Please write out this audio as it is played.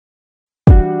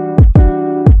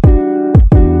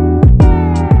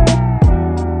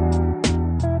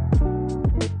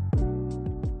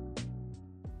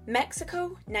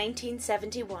Mexico,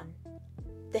 1971.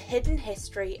 The Hidden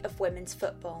History of Women's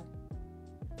Football.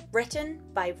 Written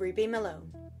by Ruby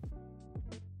Malone.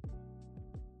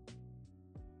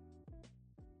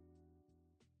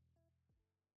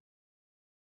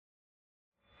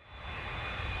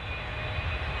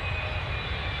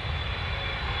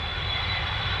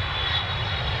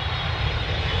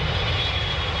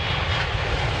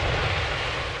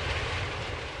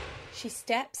 She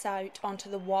steps out onto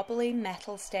the wobbly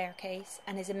metal staircase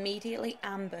and is immediately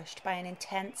ambushed by an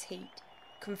intense heat,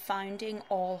 confounding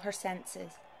all her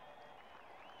senses.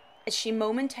 As she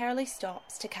momentarily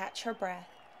stops to catch her breath,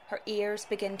 her ears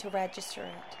begin to register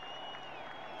it.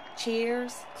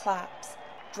 Cheers, claps,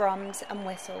 drums and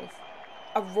whistles,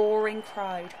 a roaring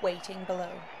crowd waiting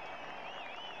below.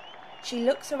 She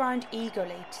looks around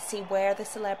eagerly to see where the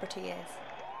celebrity is,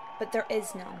 but there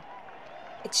is none.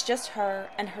 It's just her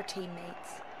and her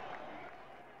teammates.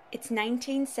 It's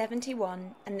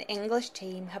 1971 and the English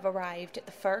team have arrived at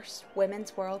the first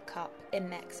Women's World Cup in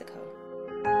Mexico.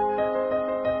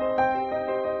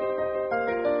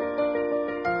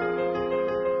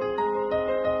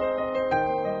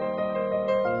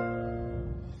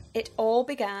 It all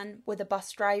began with a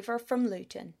bus driver from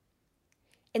Luton.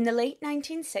 In the late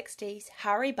 1960s,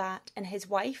 Harry Batt and his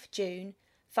wife June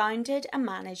founded and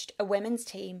managed a women's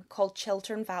team called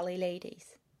Chiltern Valley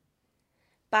Ladies.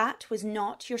 Batt was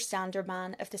not your standard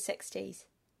man of the 60s.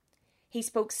 He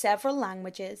spoke several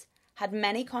languages, had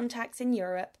many contacts in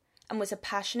Europe, and was a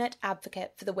passionate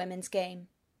advocate for the women's game.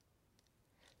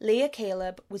 Leah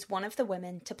Caleb was one of the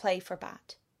women to play for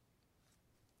Batt.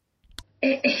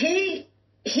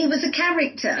 He was a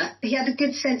character. He had a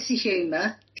good sense of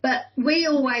humour. But we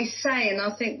always say, and I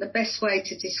think the best way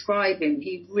to describe him,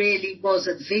 he really was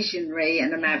a visionary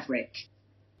and a maverick.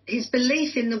 His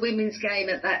belief in the women's game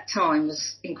at that time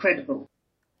was incredible.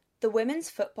 The Women's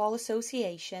Football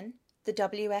Association, the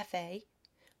WFA,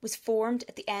 was formed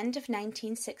at the end of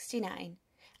 1969,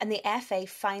 and the FA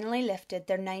finally lifted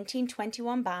their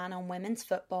 1921 ban on women's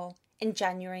football in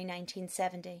January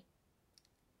 1970.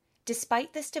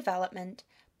 Despite this development,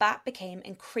 Batt became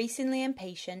increasingly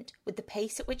impatient with the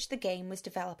pace at which the game was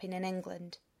developing in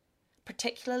England,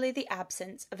 particularly the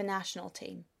absence of a national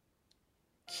team.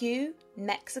 Cue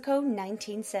Mexico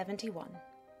 1971.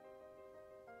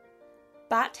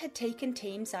 Batt had taken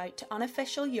teams out to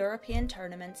unofficial European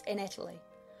tournaments in Italy,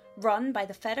 run by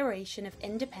the Federation of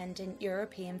Independent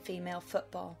European Female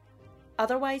Football,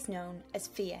 otherwise known as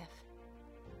FIEF.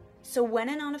 So when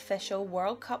an unofficial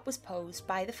World Cup was posed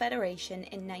by the Federation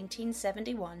in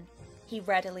 1971, he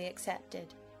readily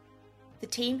accepted. The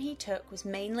team he took was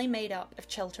mainly made up of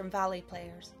Chiltern Valley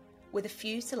players, with a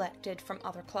few selected from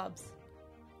other clubs.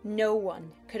 No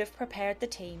one could have prepared the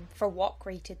team for what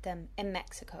greeted them in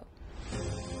Mexico.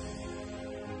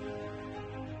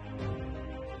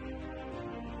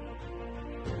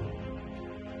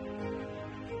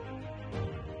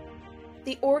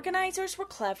 The organisers were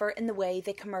clever in the way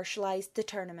they commercialised the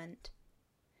tournament.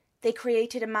 They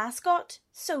created a mascot,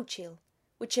 Xochitl,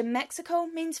 which in Mexico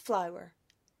means flower.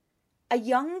 A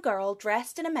young girl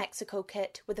dressed in a Mexico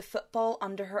kit with a football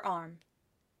under her arm.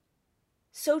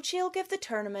 Xochitl gave the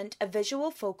tournament a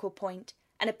visual focal point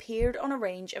and appeared on a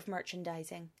range of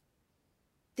merchandising.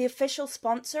 The official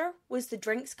sponsor was the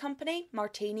drinks company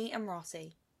Martini and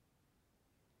Rossi.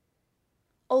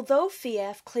 Although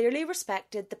FIEF clearly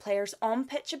respected the players'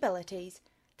 on-pitch abilities,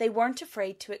 they weren't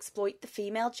afraid to exploit the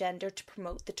female gender to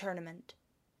promote the tournament.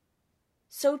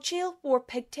 Xochitl wore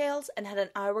pigtails and had an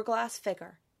hourglass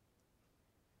figure.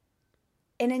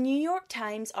 In a New York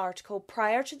Times article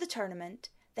prior to the tournament,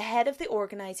 the head of the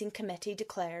organising committee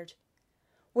declared,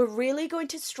 "We're really going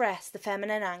to stress the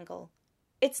feminine angle.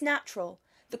 It's natural,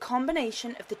 the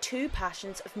combination of the two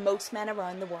passions of most men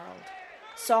around the world,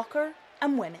 soccer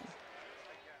and women."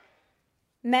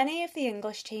 Many of the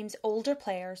English team's older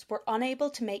players were unable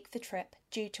to make the trip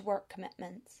due to work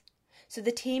commitments, so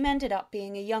the team ended up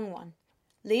being a young one.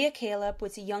 Leah Caleb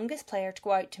was the youngest player to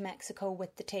go out to Mexico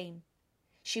with the team.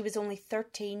 She was only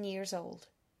 13 years old.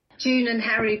 June and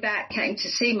Harry Batt came to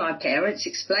see my parents,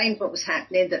 explained what was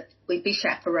happening, that we'd be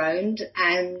chaperoned,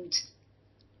 and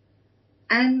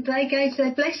they gave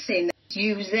their blessing.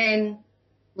 You then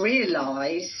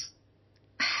realise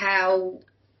how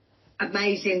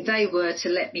amazing they were to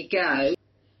let me go.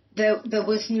 There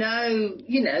was no,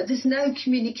 there's no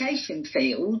communication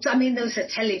field. I mean, there was a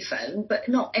telephone, but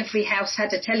not every house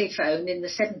had a telephone in the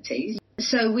 70s.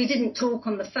 So we didn't talk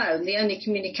on the phone. The only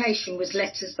communication was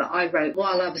letters that I wrote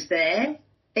while I was there.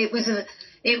 It was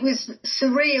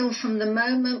surreal from the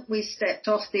moment we stepped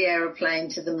off the aeroplane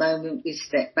to the moment we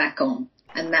stepped back on.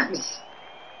 And that was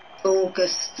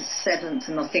August the 7th,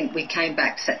 and I think we came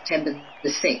back September the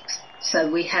 6th.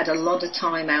 So we had a lot of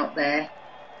time out there,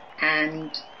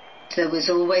 and there was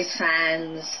always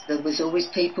fans, there was always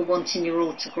people wanting your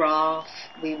autograph.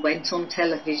 We went on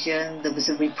television, there was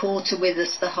a reporter with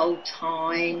us the whole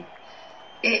time.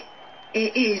 It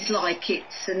is like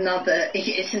it's an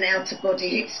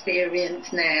out-of-body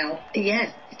experience now.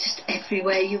 Yeah, just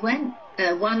everywhere you went.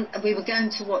 We were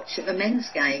going to watch a men's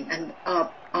game, and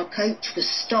our coach was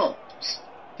stopped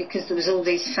because there was all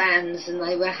these fans and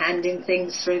they were handing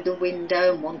things through the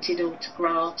window and wanted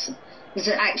autographs. There's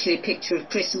actually a picture of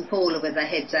Chris and Paula with their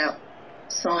heads out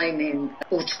signing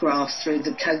autographs through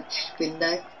the coach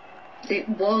window. It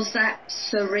was that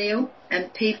surreal,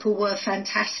 and people were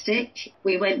fantastic.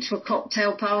 We went to a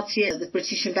cocktail party at the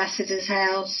British Ambassador's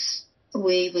house.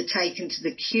 We were taken to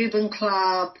the Cuban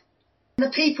club. The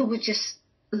people were just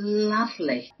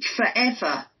lovely.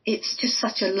 Forever. It's just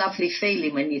such a lovely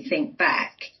feeling when you think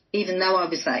back. Even though I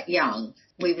was that young,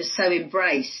 we were so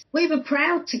embraced. We were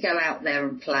proud to go out there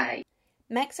and play.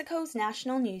 Mexico's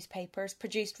national newspapers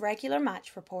produced regular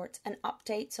match reports and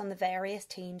updates on the various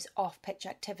teams' off-pitch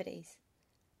activities.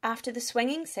 After the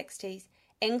swinging 60s,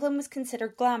 England was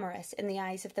considered glamorous in the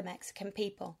eyes of the Mexican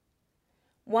people.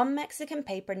 One Mexican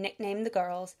paper nicknamed the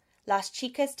girls Las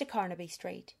Chicas de Carnaby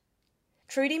Street.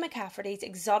 Trudy McCafferty's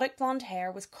exotic blonde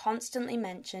hair was constantly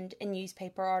mentioned in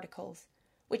newspaper articles,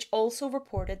 which also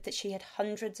reported that she had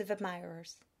hundreds of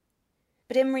admirers.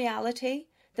 But in reality,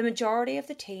 the majority of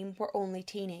the team were only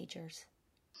teenagers.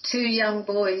 2 young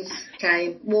boys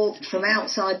walked from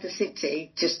outside the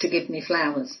city just to give me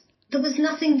flowers. There was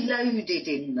nothing loaded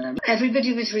in them.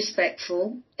 Everybody was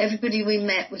respectful. Everybody we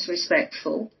met was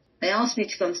respectful. They asked me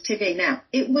to go on to TV. Now,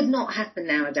 it would not happen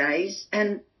nowadays,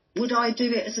 and would I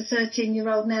do it as a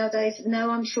 13-year-old nowadays? No,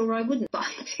 I'm sure I wouldn't. But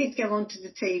I did go onto the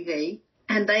TV,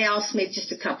 and they asked me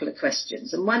just a couple of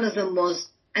questions. And one of them was,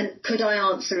 and could I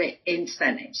answer it in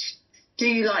Spanish? Do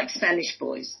you like Spanish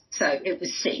boys? So it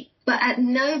was C. But at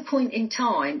no point in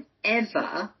time,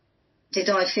 ever, did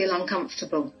I feel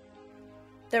uncomfortable.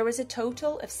 There was a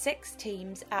total of 6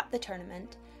 teams at the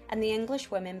tournament, and the English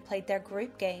women played their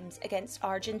group games against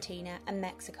Argentina and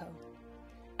Mexico.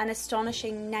 An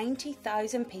astonishing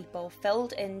 90,000 people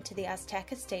filled into the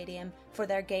Azteca Stadium for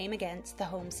their game against the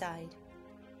home side.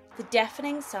 The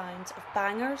deafening sounds of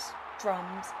bangers,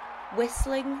 drums,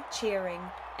 whistling, cheering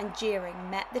and jeering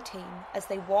met the team as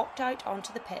they walked out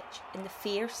onto the pitch in the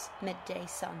fierce midday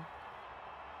sun.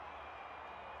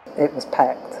 It was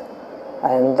packed,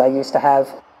 and they used to have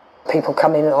people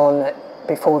coming on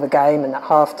before the game and at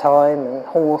half-time, and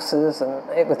horses, and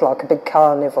it was like a big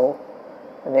carnival,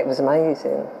 and it was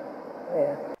amazing.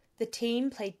 Yeah. The team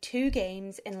played 2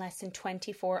 games in less than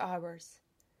 24 hours.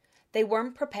 They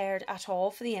weren't prepared at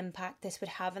all for the impact this would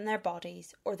have on their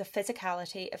bodies or the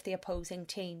physicality of the opposing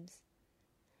teams.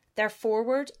 Their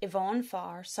forward, Yvonne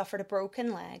Farr, suffered a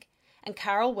broken leg, and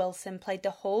Carol Wilson played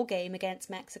the whole game against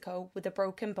Mexico with a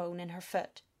broken bone in her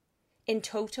foot. In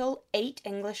total, 8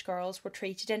 English girls were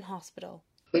treated in hospital.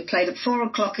 We played at 4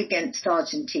 o'clock against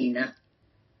Argentina,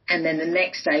 and then the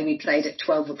next day we played at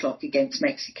 12 o'clock against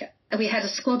Mexico. And we had a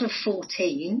squad of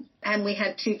 14, and we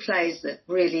had 2 players that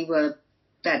really were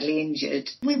badly injured.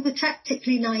 We were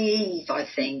tactically naive, I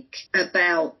think,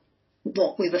 about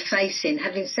what we were facing.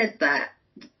 Having said that,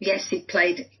 yes, he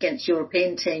played against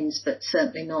European teams, but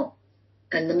certainly not.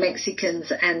 And the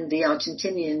Mexicans and the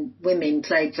Argentinian women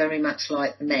played very much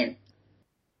like the men.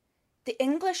 The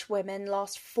English women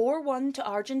lost 4-1 to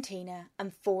Argentina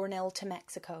and 4-0 to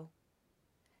Mexico.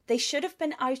 They should have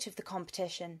been out of the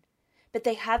competition, but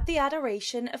they had the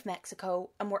adoration of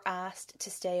Mexico and were asked to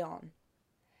stay on.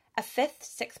 A 5th,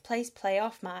 6th place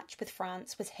playoff match with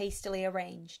France was hastily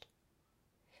arranged.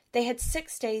 They had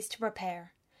 6 days to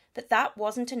prepare, but that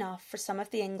wasn't enough for some of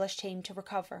the English team to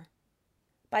recover.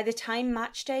 By the time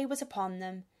match day was upon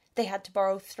them, they had to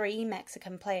borrow 3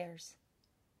 Mexican players.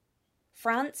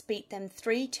 France beat them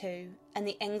 3-2, and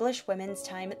the English women's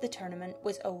time at the tournament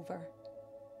was over.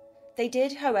 They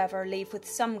did, however, leave with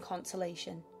some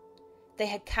consolation. They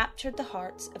had captured the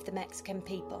hearts of the Mexican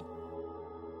people.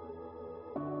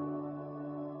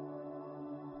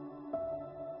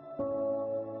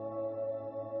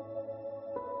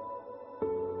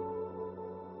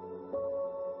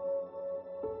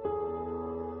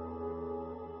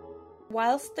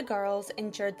 Whilst the girls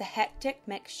endured the hectic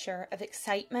mixture of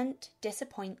excitement,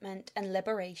 disappointment and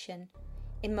liberation,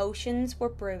 emotions were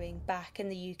brewing back in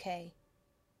the UK.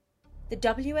 The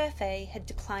WFA had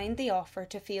declined the offer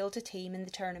to field a team in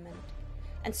the tournament,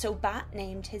 and so Bat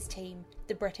named his team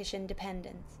the British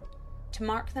Independents, to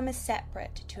mark them as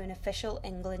separate to an official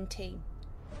England team.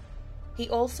 he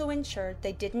also ensured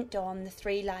they didn't don the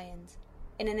three lions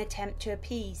in an attempt to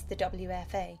appease the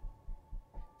WFA.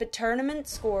 But tournament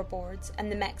scoreboards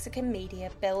and the Mexican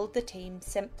media billed the team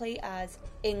simply as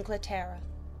Inglaterra,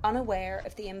 unaware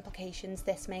of the implications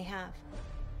this may have.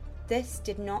 This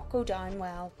did not go down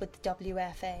well with the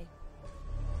WFA.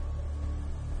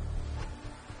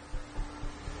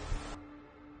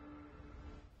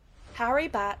 Harry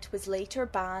Batt was later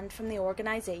banned from the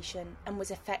organisation and was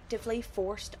effectively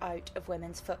forced out of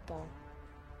women's football.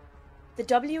 The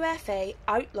WFA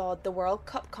outlawed the World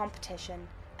Cup competition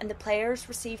and the players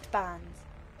received bans,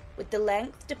 with the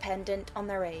length dependent on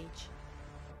their age.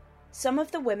 Some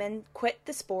of the women quit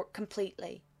the sport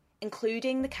completely,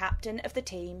 including the captain of the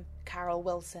team, Carol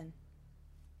Wilson.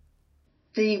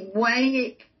 The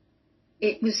way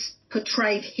it was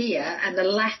portrayed here and the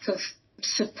lack of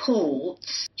support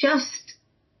just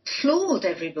floored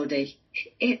everybody.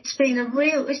 It's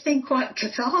been quite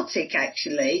cathartic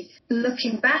actually,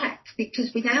 looking back,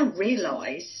 because we now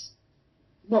realise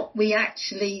what we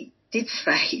actually did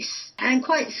face, and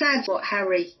quite sad what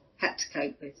Harry had to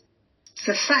cope with.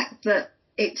 The fact that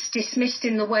it's dismissed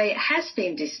in the way it has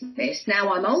been dismissed,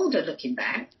 now I'm older looking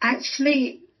back,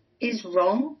 actually is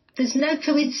wrong. There's no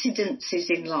coincidences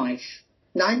in life.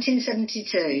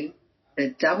 1972,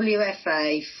 the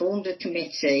WFA formed a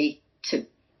committee to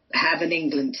have an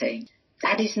England team.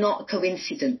 That is not a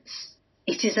coincidence.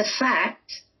 It is a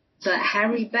fact that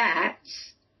Harry Batt,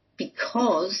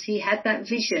 because he had that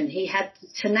vision, he had the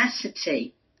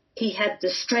tenacity, he had the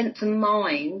strength of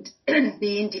mind,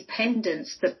 the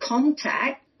independence, the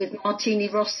contact with Martini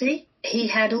Rossi. He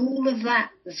had all of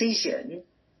that vision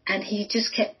and he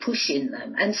just kept pushing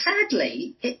them. And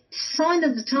sadly, it's a sign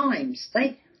of the times.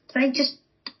 They just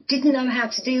didn't know how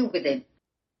to deal with him.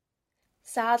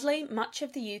 Sadly, much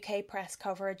of the UK press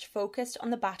coverage focused on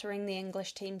the battering the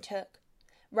English team took,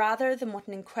 rather than what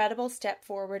an incredible step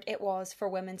forward it was for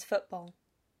women's football.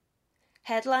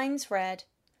 Headlines read,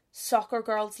 "Soccer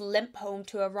girls limp home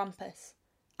to a rumpus,"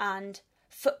 and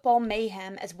 "Football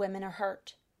mayhem as women are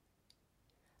hurt."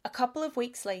 A couple of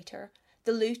weeks later,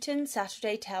 the Luton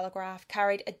Saturday Telegraph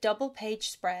carried a double-page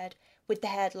spread with the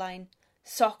headline,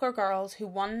 "Soccer girls who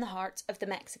won the hearts of the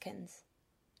Mexicans."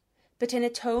 But in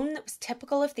a tone that was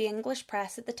typical of the English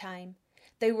press at the time,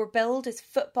 they were billed as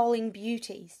footballing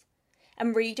beauties,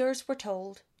 and readers were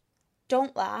told,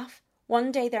 "Don't laugh,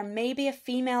 one day there may be a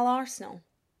female Arsenal."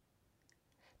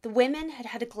 The women had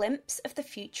had a glimpse of the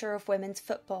future of women's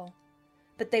football,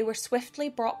 but they were swiftly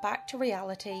brought back to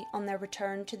reality on their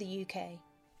return to the UK.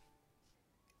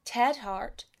 Ted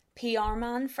Hart, PR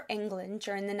man for England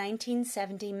during the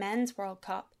 1970 Men's World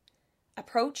Cup,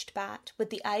 approached Batt with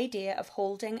the idea of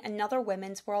holding another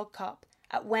Women's World Cup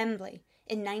at Wembley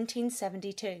in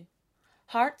 1972.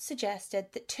 Hart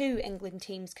suggested that 2 England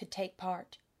teams could take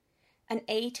part, an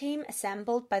A team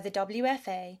assembled by the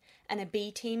WFA and a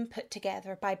B team put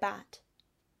together by Batt.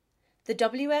 The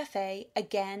WFA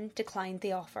again declined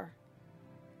the offer.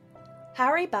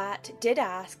 Harry Batt did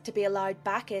ask to be allowed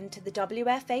back into the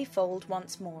WFA fold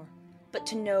once more, but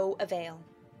to no avail.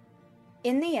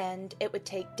 In the end, it would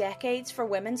take decades for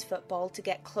women's football to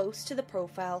get close to the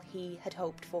profile he had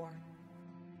hoped for.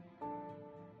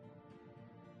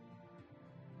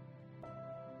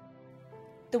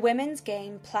 The women's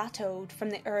game plateaued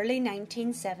from the early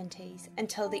 1970s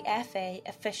until the FA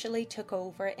officially took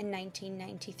over in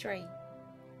 1993.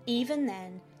 Even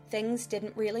then, things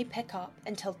didn't really pick up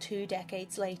until 2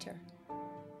 decades later.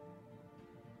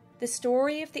 The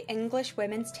story of the English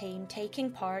women's team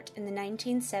taking part in the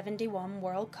 1971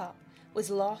 World Cup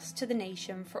was lost to the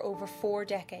nation for over 4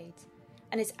 decades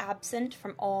and is absent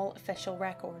from all official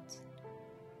records.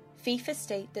 FIFA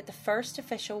state that the first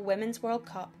official Women's World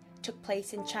Cup took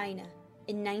place in China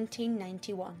in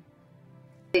 1991.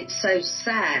 It's so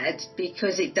sad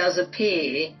because it does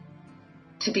appear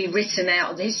to be written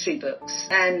out of the history books,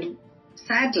 and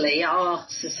sadly our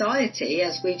society,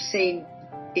 as we've seen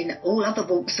in all other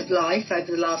walks of life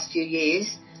over the last few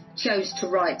years, chose to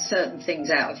write certain things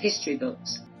out of history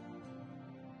books.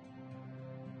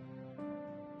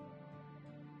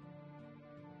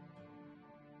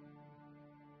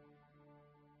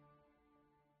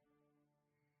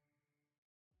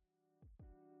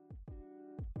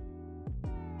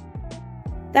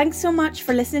 Thanks so much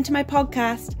for listening to my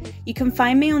podcast. You can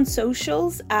find me on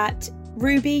socials at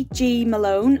Ruby G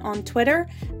Malone on Twitter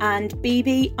and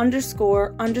BB__Ruby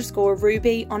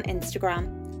on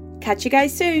Instagram. Catch you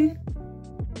guys soon.